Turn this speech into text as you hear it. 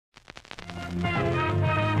Hello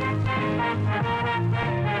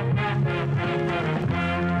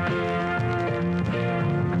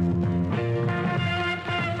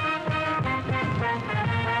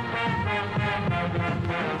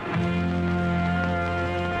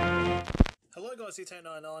guys,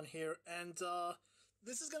 T1099 here, and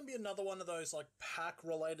this is going to be another one of those like pack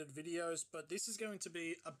related videos, but this is going to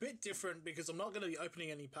be a bit different because I'm not going to be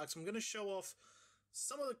opening any packs. I'm going to show off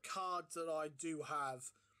some of the cards that I do have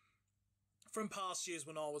from past years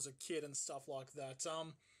when I was a kid and stuff like that.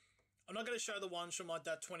 I'm not going to show the ones from like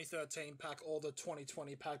that 2013 pack or the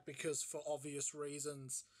 2020 pack because for obvious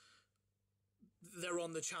reasons they're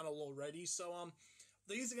on the channel already. So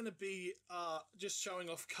these are going to be just showing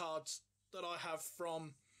off cards that I have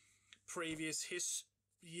from previous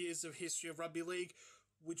years of history of rugby league,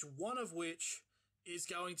 one of which is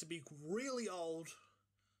going to be really old.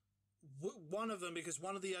 One of them, because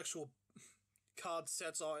one of the actual card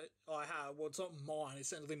sets I have, well, it's not mine, it's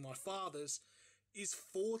technically my father's, is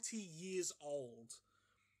 40 years old.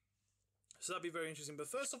 So that'd be very interesting. But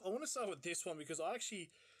first off, I want to start with this one because I actually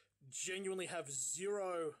genuinely have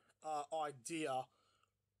zero idea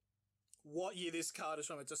what year this card is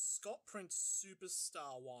from. It's a Scott Prince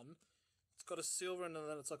Superstar one. It's got a silver and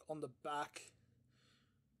then it's like on the back.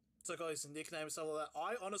 It's like all his nicknames and stuff like that.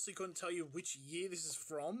 I honestly couldn't tell you which year this is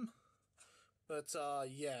from. But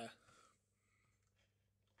yeah.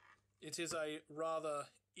 It is a rather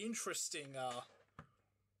interesting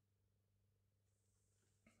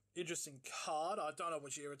card. I don't know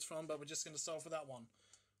which year it's from, but we're just going to start for that one.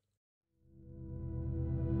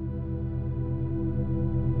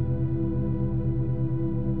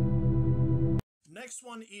 Next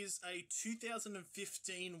one is a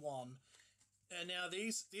 2015 one, and now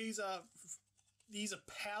these are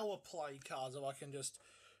power play cards. If I can just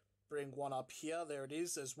bring one up here, there it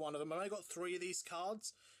is. There's one of them. I only got 3 of these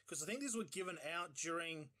cards because I think these were given out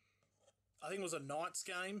during, I think it was a Knights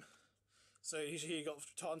game. So here you got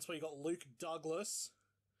Titans, where you got Luke Douglas.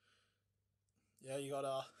 Yeah, you got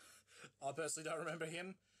I personally don't remember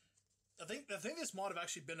him. I think this might have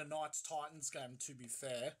actually been a Knights Titans game, to be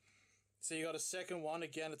fair. So you got a second one,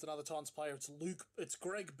 again, it's another Titans player, it's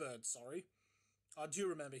Greg Bird, sorry. I do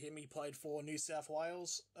remember him, he played for New South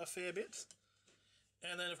Wales a fair bit.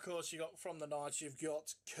 And then, of course, you got from the Knights, you've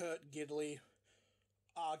got Kurt Gidley,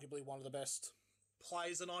 arguably one of the best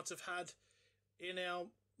players the Knights have had in our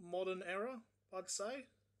modern era, I'd say.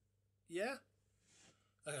 Yeah?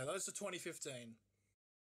 Okay, those are 2015.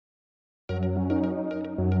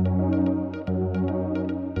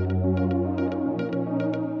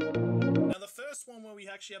 First one where we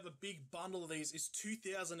actually have a big bundle of these is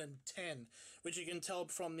 2010, which you can tell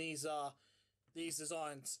from these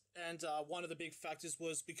designs. And one of the big factors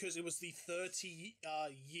was because it was the 30th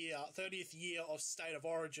year of State of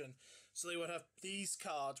Origin, so they would have these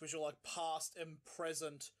cards which are like past and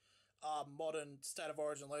present modern State of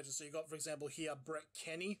Origin legends. So you got, for example, here Brett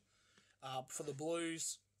Kenny for the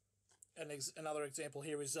Blues, and another example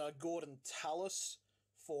here is Gordon Tallis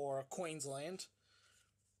for Queensland.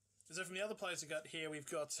 So from the other players we got here, we've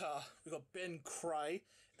got Ben Cray,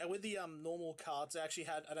 and with the normal cards, they actually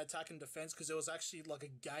had an attack and defense because there was actually like a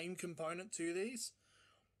game component to these.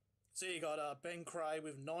 So you got Ben Cray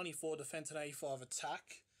with 94 defense and 85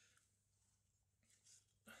 attack.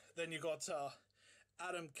 Then you got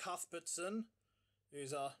Adam Cuthbertson,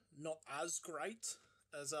 who's not as great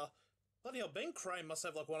as bloody hell. Ben Cray must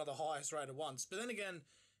have like one of the highest rated ones, but then again,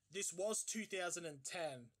 this was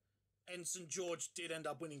 2010. And St George did end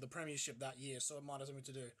up winning the premiership that year, so it might have something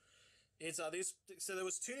to do. It's so there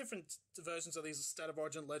was 2 different versions of these State of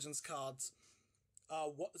Origin Legends cards.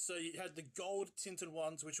 So you had the gold tinted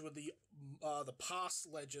ones, which were the past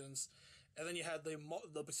legends, and then you had the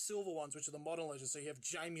silver ones, which are the modern legends. So you have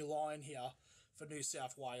Jamie Lyon here for New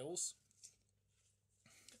South Wales.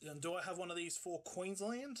 And do I have one of these for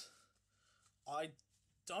Queensland? I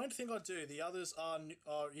don't think I do. The others are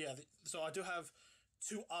yeah. So I do have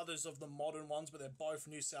 2 others of the modern ones, but they're both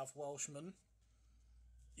New South Welshmen.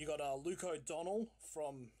 You got Luke O'Donnell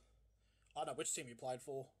from, I don't know which team he played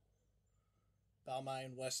for.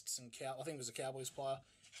 Balmain, Wests, and I think he was a Cowboys player.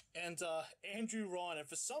 And Andrew Ryan. And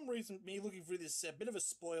for some reason, me looking through this set, bit of a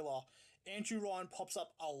spoiler, Andrew Ryan pops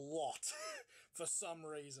up a lot for some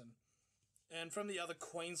reason. And from the other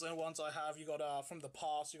Queensland ones I have, you got from the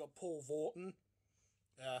past, you got Paul Vaughton.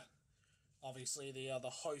 Obviously the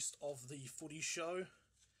host of the Footy Show.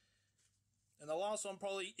 And the last one,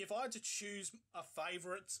 probably, if I had to choose a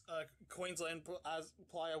favourite Queensland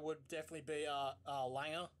player, would definitely be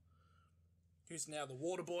Langer, who's now the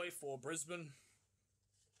Waterboy for Brisbane.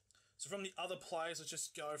 So from the other players, let's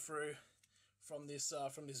just go through from this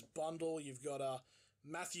bundle. You've got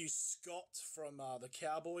Matthew Scott from the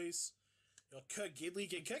Cowboys. You got Kurt Gidley.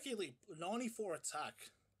 Kurt Gidley, 94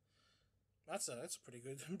 attack. That's a pretty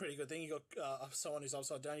good thing. You got someone who's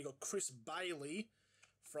upside down. You got Chris Bailey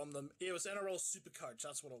from the. It was NRL Supercoach.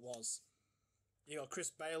 That's what it was. You got Chris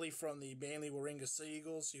Bailey from the Manly Warringah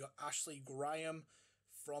Seagulls. You got Ashley Graham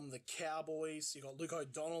from the Cowboys. You got Luke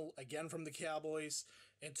O'Donnell again from the Cowboys.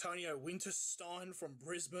 Antonio Winterstein from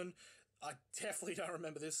Brisbane. I definitely don't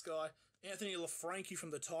remember this guy. Anthony LaFranchi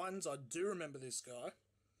from the Titans. I do remember this guy.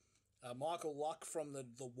 Michael Luck from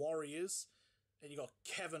the Warriors. And you got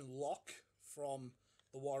Kevin Locke from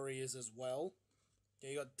the Warriors as well. Yeah,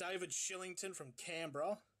 you got David Shillington from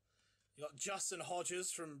Canberra. You got Justin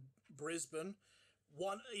Hodges from Brisbane.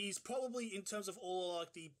 He's probably, in terms of all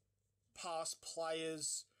like the past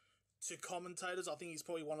players to commentators, I think he's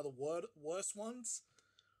probably one of the worst ones.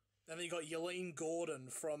 And then you got Yelene Gordon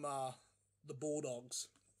from the Bulldogs.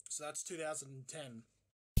 So that's 2010.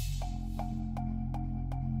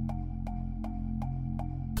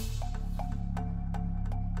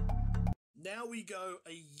 Now we go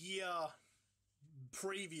a year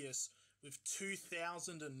previous with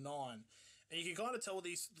 2009. And you can kind of tell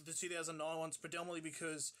the 2009 ones predominantly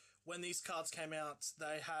because when these cards came out,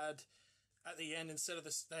 they had, at the end, instead of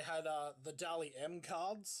this, they had the Dally M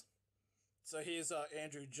cards. So here's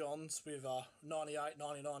Andrew Johns with 98,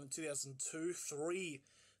 99, and 2002. 3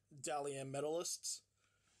 Dally M medalists.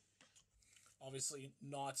 Obviously,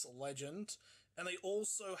 Knights legend. And they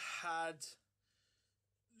also had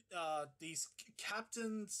these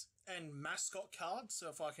captains and mascot cards. So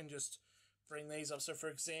if I can just bring these up. So for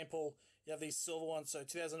example, you have these silver ones. So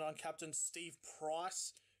 2009 captain Steve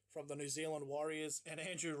Price from the New Zealand Warriors and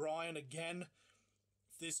Andrew Ryan again,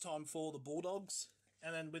 this time for the Bulldogs.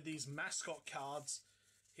 And then with these mascot cards,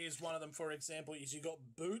 here's one of them, for example, is you got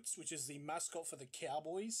Boots, which is the mascot for the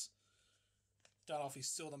Cowboys. Don't know if he's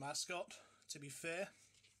still the mascot, to be fair.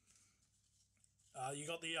 You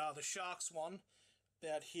got the Sharks one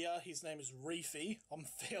out here. His name is Reefy. I'm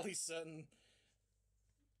fairly certain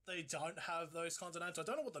they don't have those kinds of names. I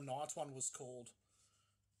don't know what the Knights one was called.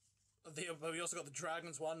 But we also got the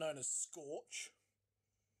Dragons one known as Scorch.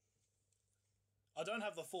 I don't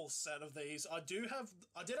have the full set of these. I did have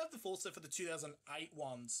the full set for the 2008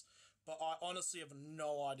 ones, but I honestly have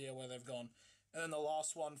no idea where they've gone. And then the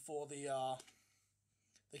last one for the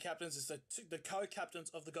captains is the co-captains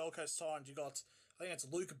of the Gold Coast Titans. You got, I think it's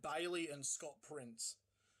Luke Bailey and Scott Prince.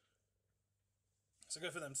 So go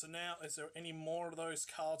for them. So now, is there any more of those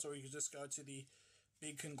cards, or you can just go to the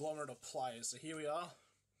big conglomerate of players? So here we are.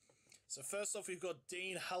 So first off, we've got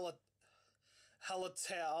Dean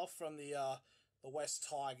Halatau from the West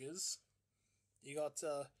Tigers. You got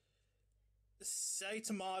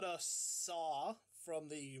Saitamata Sa from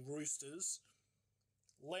the Roosters.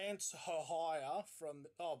 Lance Hohaya from...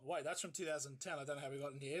 Oh, wait, that's from 2010. I don't know how we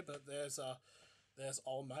got in here, but there's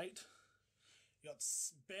old mate. You got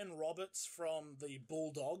Ben Roberts from the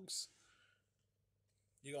Bulldogs.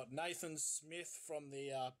 You got Nathan Smith from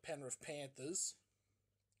the Penrith Panthers.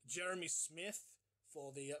 Jeremy Smith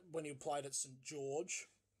for the when he played at St George.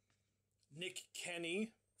 Nick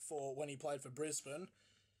Kenny for when he played for Brisbane.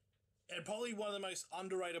 And probably one of the most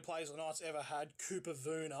underrated players the Knights ever had, Cooper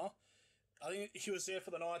Vuna. I think he was there for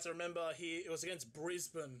the Knights. I remember it was against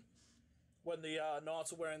Brisbane when the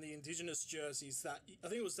Knights were wearing the Indigenous jerseys. I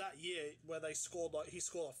think it was that year where he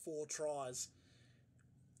scored 4 tries.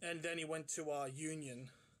 And then he went to Union.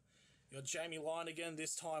 You got Jamie Lyon again,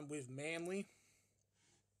 this time with Manly.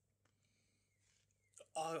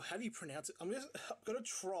 How do you pronounce it? I'm going to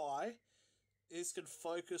try. This could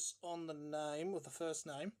focus on the name with the first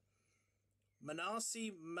name.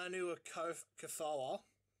 Manasi Manuakafoa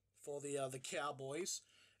for the Cowboys.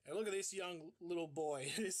 And look at this young little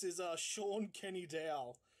boy. This is Sean Kenny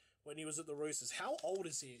Dowell when he was at the Roosters. How old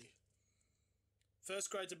is he? First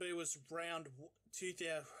grade debut was round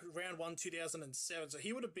 1, 2007. So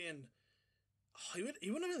he would have been... He wouldn't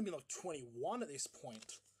have even been like 21 at this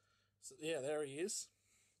point. So yeah, there he is.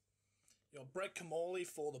 You got Brett Kamali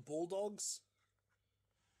for the Bulldogs.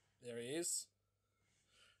 There he is.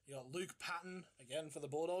 You got Luke Patton again for the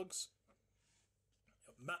Bulldogs.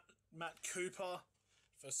 You got Matt Cooper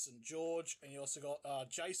for St George, and you also got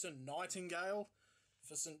Jason Nightingale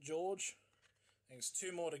for St George. I think there's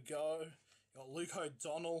 2 more to go. You got Luke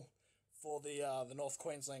O'Donnell for the North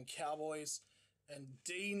Queensland Cowboys, and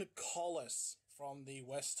Dean Collis from the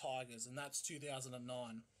West Tigers, and that's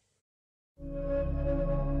 2009.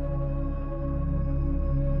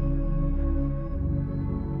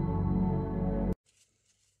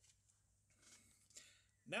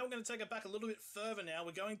 Now we're going to take it back a little bit further now.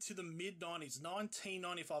 We're going to the mid-90s,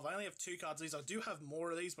 1995. I only have 2 cards of these. I do have more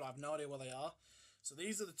of these, but I have no idea what they are. So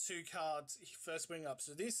these are the 2 cards first bring up.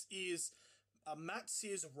 So this is a Matt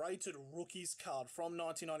Sears rated rookies card from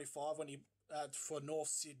 1995 when he for North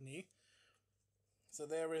Sydney. So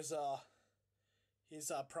there is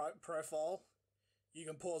his profile. You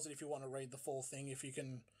can pause it if you want to read the full thing, if you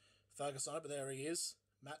can focus on it. But there he is,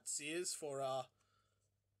 Matt Sears, for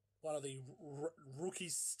one of the rookie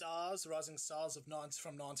stars, rising stars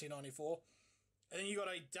from 1994. And then you got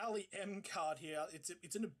a Dally M card here.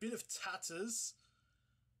 It's in a bit of tatters,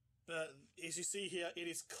 but as you see here, it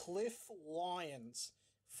is Cliff Lyons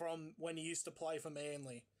from when he used to play for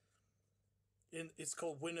Manly. It's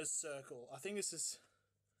called Winner's Circle. I think this is,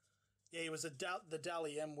 yeah, he was the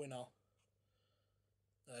Dally M winner.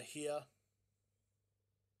 Here,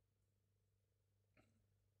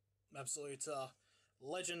 absolute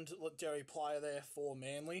legendary player there for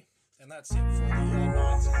Manly, and that's it for the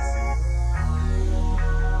 90s.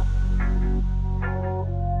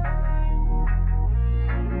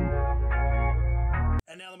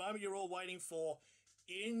 And now the moment you're all waiting for,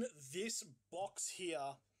 in this box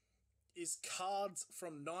here is cards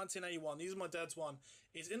from 1981. These are my dad's one.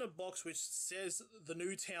 It's in a box which says the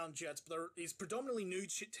Newtown Jets, but there is predominantly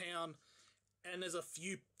Newtown, and there's a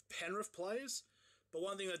few Penrith players. But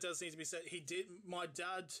one thing that does need to be said, my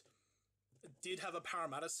dad did have a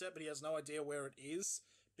Parramatta set, but he has no idea where it is,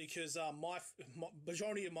 because my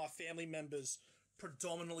majority of my family members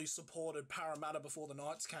predominantly supported Parramatta before the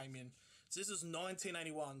Knights came in. So this is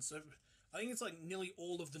 1981. So I think it's like nearly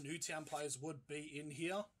all of the Newtown players would be in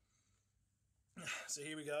here. So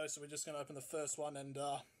here we go. So we're just going to open the first one, and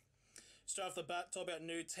straight off the bat, talk about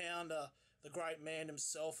Newtown, the great man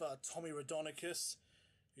himself, Tommy Raudonikis,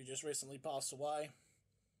 who just recently passed away.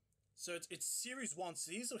 So it's Series 1, so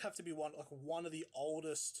these would have to be one of the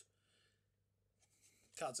oldest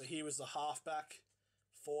cards. So here was the halfback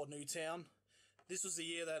for Newtown. This was the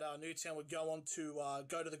year that Newtown would go on to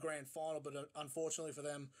go to the grand final, but unfortunately for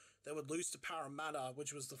them, they would lose to Parramatta,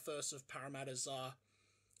 which was the first of Parramatta's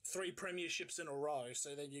 3 premierships in a row.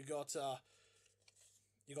 So then you got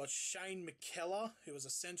Shane McKellar, who was a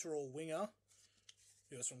centre or winger.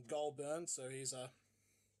 He was from Goulburn, so he's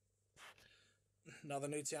another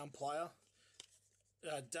Newtown player.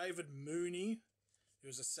 David Mooney, who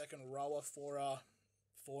was a second rower for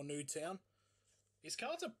Newtown. His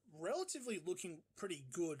cards are relatively looking pretty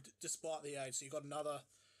good despite the age. So you got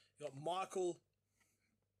Michael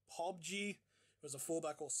Pobji, who was a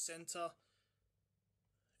fullback or centre.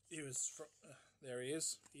 He was there. He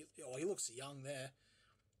is. He looks young there.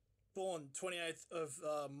 Born 28th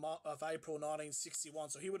of April 1961,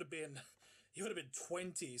 so he would have been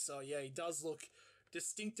 20. So yeah, he does look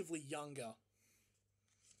distinctively younger.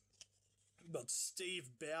 But Steve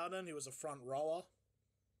Bowden, he was a front rower.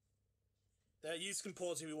 Now you can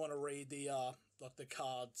pause if you want to read the the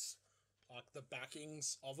cards, like the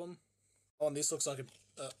backings of them. Oh, and this looks like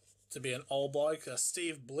to be an old bloke.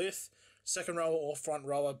 Steve Blith, second rower or front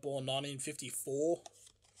rower, born 1954.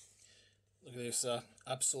 Look at this,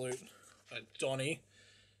 absolute Donny.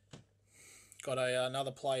 Got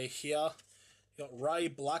another player here. You got Ray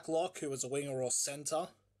Blacklock, who was a winger or centre.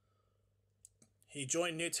 He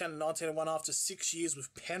joined Newtown in 1901 after 6 years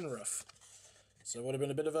with Penrith. So it would have been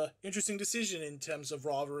a bit of an interesting decision in terms of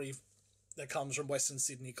rivalry that comes from Western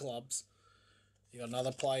Sydney clubs. You got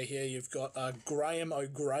another player here. You've got Graham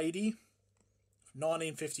O'Grady,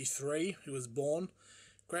 1953, who was born.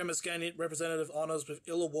 Graham has gained representative honours with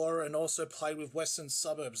Illawarra and also played with Western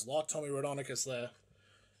Suburbs, like Tommy Raudonikis there.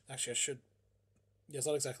 Actually, I should... Yeah, it's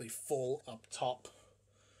not exactly full up top.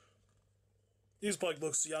 This bloke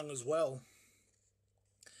looks young as well.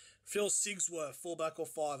 Phil Sigsworth, fullback or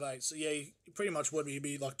 5'8". So yeah, he pretty much would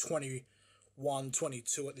be like 21,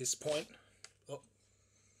 22 at this point. Oh,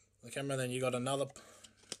 the camera. Then you got another.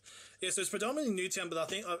 Yeah, so it's predominantly Newtown, but I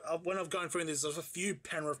think when I've gone through this, there's a few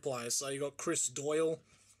Penrith players. So you got Chris Doyle,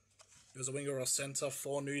 who was a winger or centre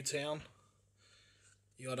for Newtown.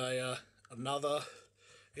 You got another.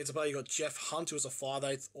 It's about you got Jeff Hunt, who was a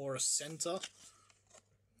 5'8" or a centre.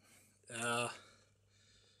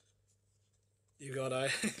 You got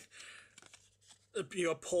you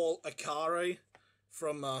got Paul Akare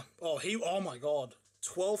from oh my god,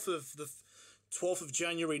 12th of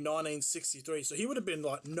January 1963. So he would have been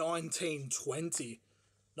like 19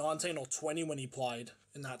 or 20 when he played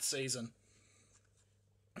in that season.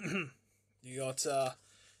 You got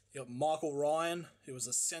Michael Ryan, who was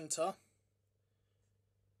a centre.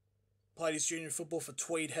 Played his junior football for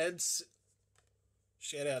Tweed Heads.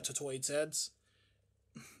 Shout out to Tweed's Heads.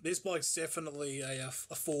 This bloke's definitely a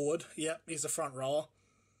forward. Yep, he's a front rower.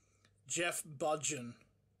 Jeff Budgeon,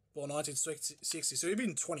 born 1960. So he'd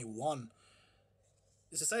been 21.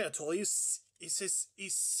 Does it say how tall he is? It says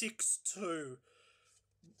he's 6'2"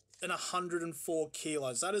 and 104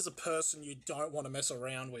 kilos. That is a person you don't want to mess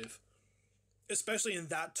around with. Especially in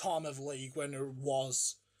that time of league when it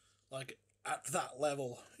was, like, at that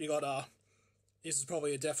level. You got, this is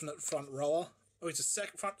probably a definite front rower. Oh, it's a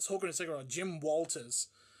front hooker and second rower. Jim Walters.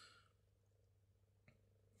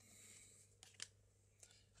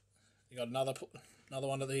 You got another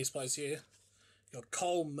one of these players here. You got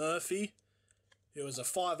Cole Murphy, who was a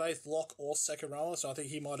 5/8 lock or second rower, so I think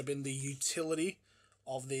he might have been the utility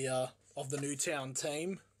of the Newtown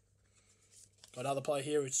team. Got another player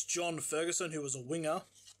here. It's John Ferguson, who was a winger.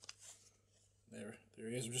 There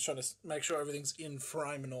he is. I'm just trying to make sure everything's in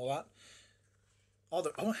frame and all that.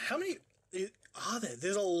 How many are there?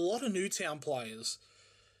 There's a lot of Newtown players.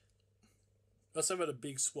 Let's have a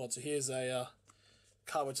big squad. So here's a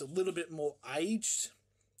card which is a little bit more aged.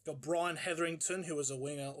 Got Brian Hetherington, who was a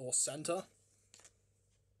winger or centre.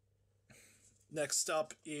 Next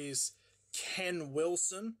up is Ken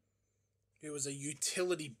Wilson, who was a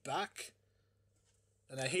utility back.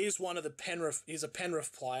 And now here's one of the Penrith. He's a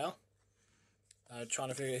Penrith player. Trying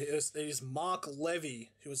to figure it is Mark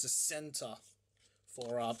Levy, who was a centre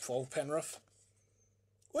for Penrith.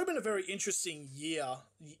 Would have been a very interesting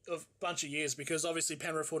bunch of years, because obviously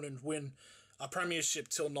Penrith wouldn't win a premiership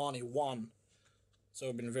till 91. So it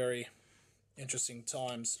would have been very interesting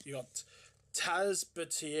times. You got Taz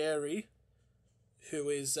Batieri, who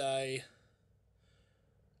is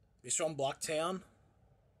he's from Blacktown.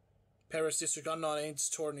 Paris District Under-19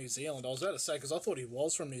 tour New Zealand. I was about to say, because I thought he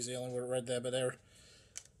was from New Zealand, we read there, but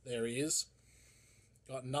there he is.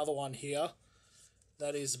 Got another one here.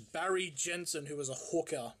 That is Barry Jensen, who was a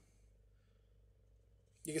hooker.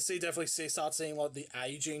 You can start seeing like the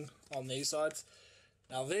aging on these sides.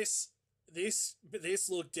 Now this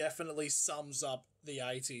look definitely sums up the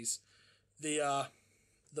 80s. The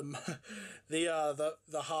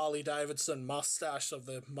Harley Davidson mustache of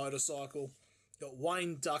the motorcycle. Got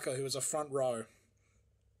Wayne Ducker, who was a front row.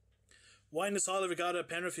 Wayne is highly regarded at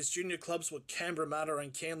Penrith. His junior clubs were Canberra Matter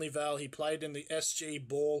and Canley Vale. He played in the SG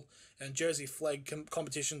Ball and Jersey Flag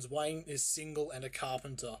competitions. Wayne is single and a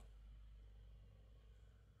carpenter.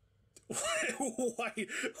 Wait,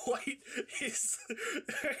 he's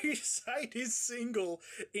saying he's single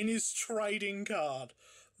in his trading card.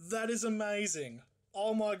 That is amazing.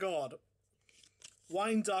 Oh my god.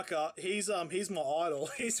 Wayne Ducker, he's my idol.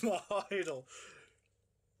 He's my idol.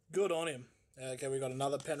 Good on him. Okay, we got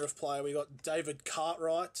another Penrith player. We got David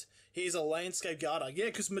Cartwright. He's a landscape gardener. Yeah,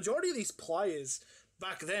 because majority of these players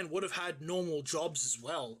back then would have had normal jobs as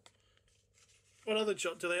well. What other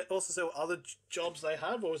job? Do they also say what other jobs they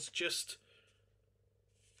have, or is it just?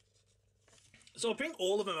 So I think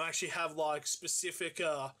all of them actually have like specific,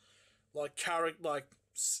 like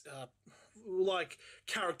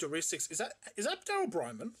characteristics. Is that Daryl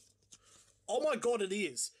Broman? Oh my god, it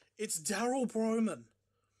is. It's Daryl Broman.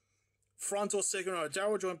 Front or second row.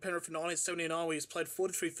 Daryl joined Penrith in 1979, where he's played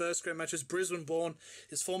 43 first-grade matches. Brisbane born.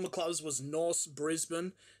 His former clubs was North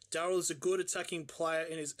Brisbane. Daryl is a good attacking player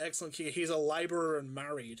and is excellent kicker. He's a labourer and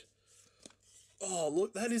married. Oh,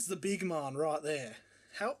 look, that is the big man right there.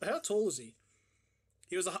 How tall is he?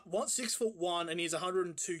 He was 6'1" and he's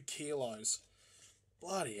 102 kilos.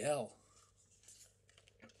 Bloody hell.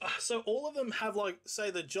 So all of them have, like,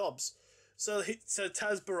 say, the jobs. So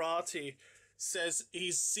Taz Barati says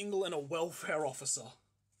he's single and a welfare officer.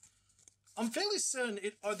 I'm fairly certain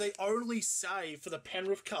they only say for the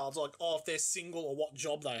Penrith cards, like, oh, if they're single or what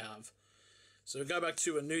job they have. So we go back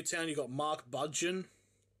to a Newtown. You got Mark Budgeon,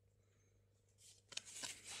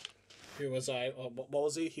 who was what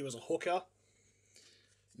was he? He was a hooker.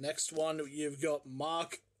 Next one, you've got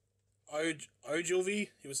Mark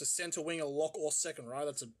Ogilvy. He was a centre winger, lock or second row.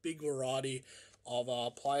 That's a big variety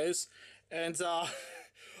of players. And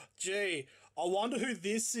gee, I wonder who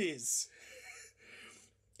this is.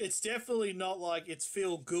 It's definitely not like it's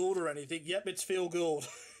Phil Gould or anything. Yep, it's Phil Gould.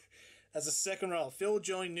 As a second row. Phil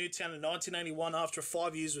joined Newtown in 1981 after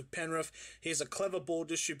 5 years with Penrith. He's a clever ball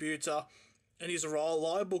distributor and he's a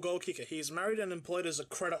reliable goal kicker. He is married and employed as a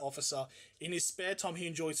credit officer. In his spare time, he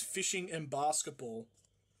enjoys fishing and basketball.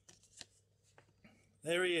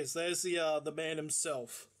 There he is. There's the man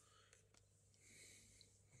himself.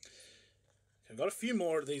 I've got a few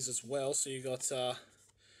more of these as well. So you got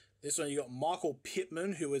this one. You got Michael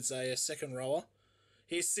Pittman, who is a second rower.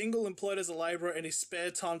 He's single, employed as a labourer. In his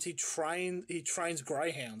spare time, he trains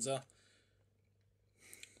greyhounds. I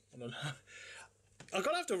don't know. I'm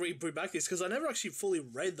gonna have to read back this because I never actually fully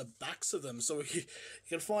read the backs of them, so you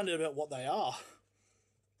can find out about what they are.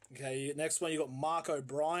 Okay, next one you got Mark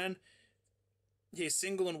O'Brien. He's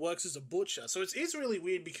single and works as a butcher. So it's really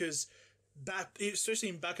weird because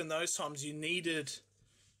especially back in those times, you needed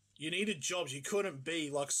jobs. You couldn't be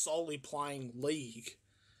like solely playing league.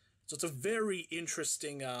 So it's a very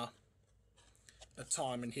interesting a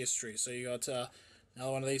time in history. So you got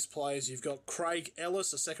another one of these players. You've got Craig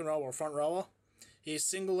Ellis, a second rower or a front rower. He's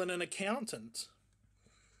single and an accountant.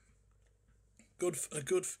 Good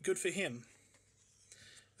for him.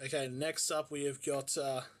 Okay, next up we have got,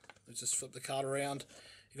 let's just flip the card around.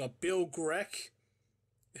 You got Bill Greck,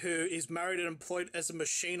 who is married and employed as a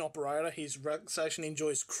machine operator. His relaxation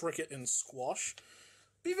enjoys cricket and squash.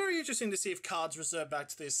 Be very interesting to see if cards reserve back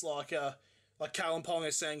to this, like Callum Pong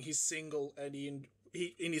is saying he's single and he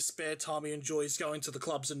in his spare time he enjoys going to the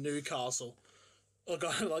clubs in Newcastle, or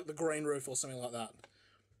going like the Green Roof or something like that.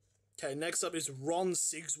 Okay, next up is Ron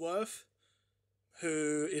Sigsworth,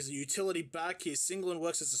 who is a utility back. He's single and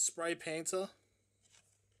works as a spray painter.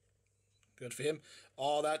 Good for him.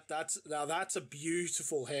 Oh, that's a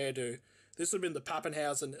beautiful hairdo. This would have been the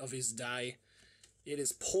Pappenhausen of his day. It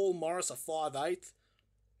is Paul Morris, a 5'8".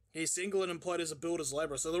 He's single and employed as a builder's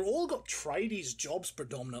labourer. So they're all got tradies jobs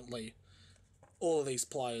predominantly. All of these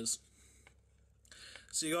players.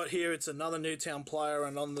 So you got here, it's another Newtown player,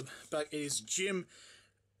 and on the back it is Jim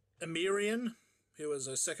Emerian, who was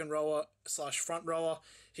a second rower / front rower.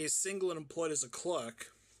 He's single and employed as a clerk.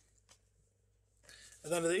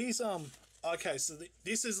 And then these, okay, so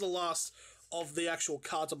this is the last of the actual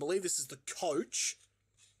cards. I believe this is the coach.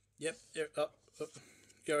 Yep,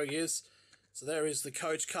 there he is. So there is the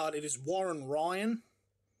coach card. It is Warren Ryan.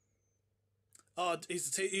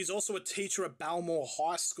 He's also a teacher at Balmore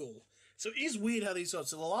High School. So it is weird how these are.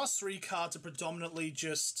 So the last three cards are predominantly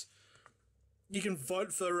just... You can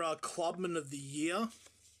vote for Clubman of the Year.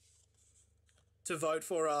 To vote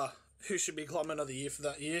for who should be Clubman of the Year for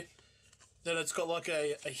that year. Then it's got like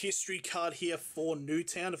a history card here for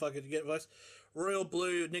Newtown, if I could get votes. Royal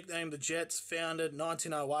Blue, nicknamed the Jets, founded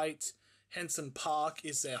 1908. Henson Park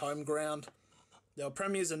is their home ground. They were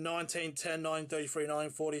premiers in 1910, 1933,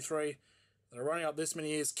 1943. They're running up this many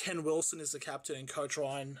years. Ken Wilson is the captain, and Coach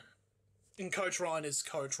Ryan. And Coach Ryan is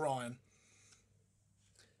Coach Ryan.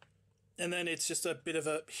 And then it's just a bit of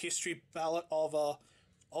a history ballot of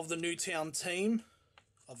the Newtown team,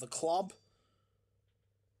 of the club.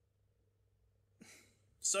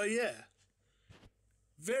 So yeah,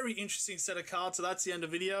 very interesting set of cards. So that's the end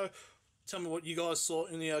of the video. Tell me what you guys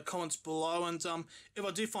thought in the comments below, and if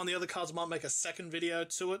I do find the other cards, I might make a second video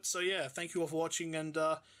to it. So yeah, thank you all for watching, and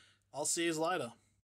I'll see you later.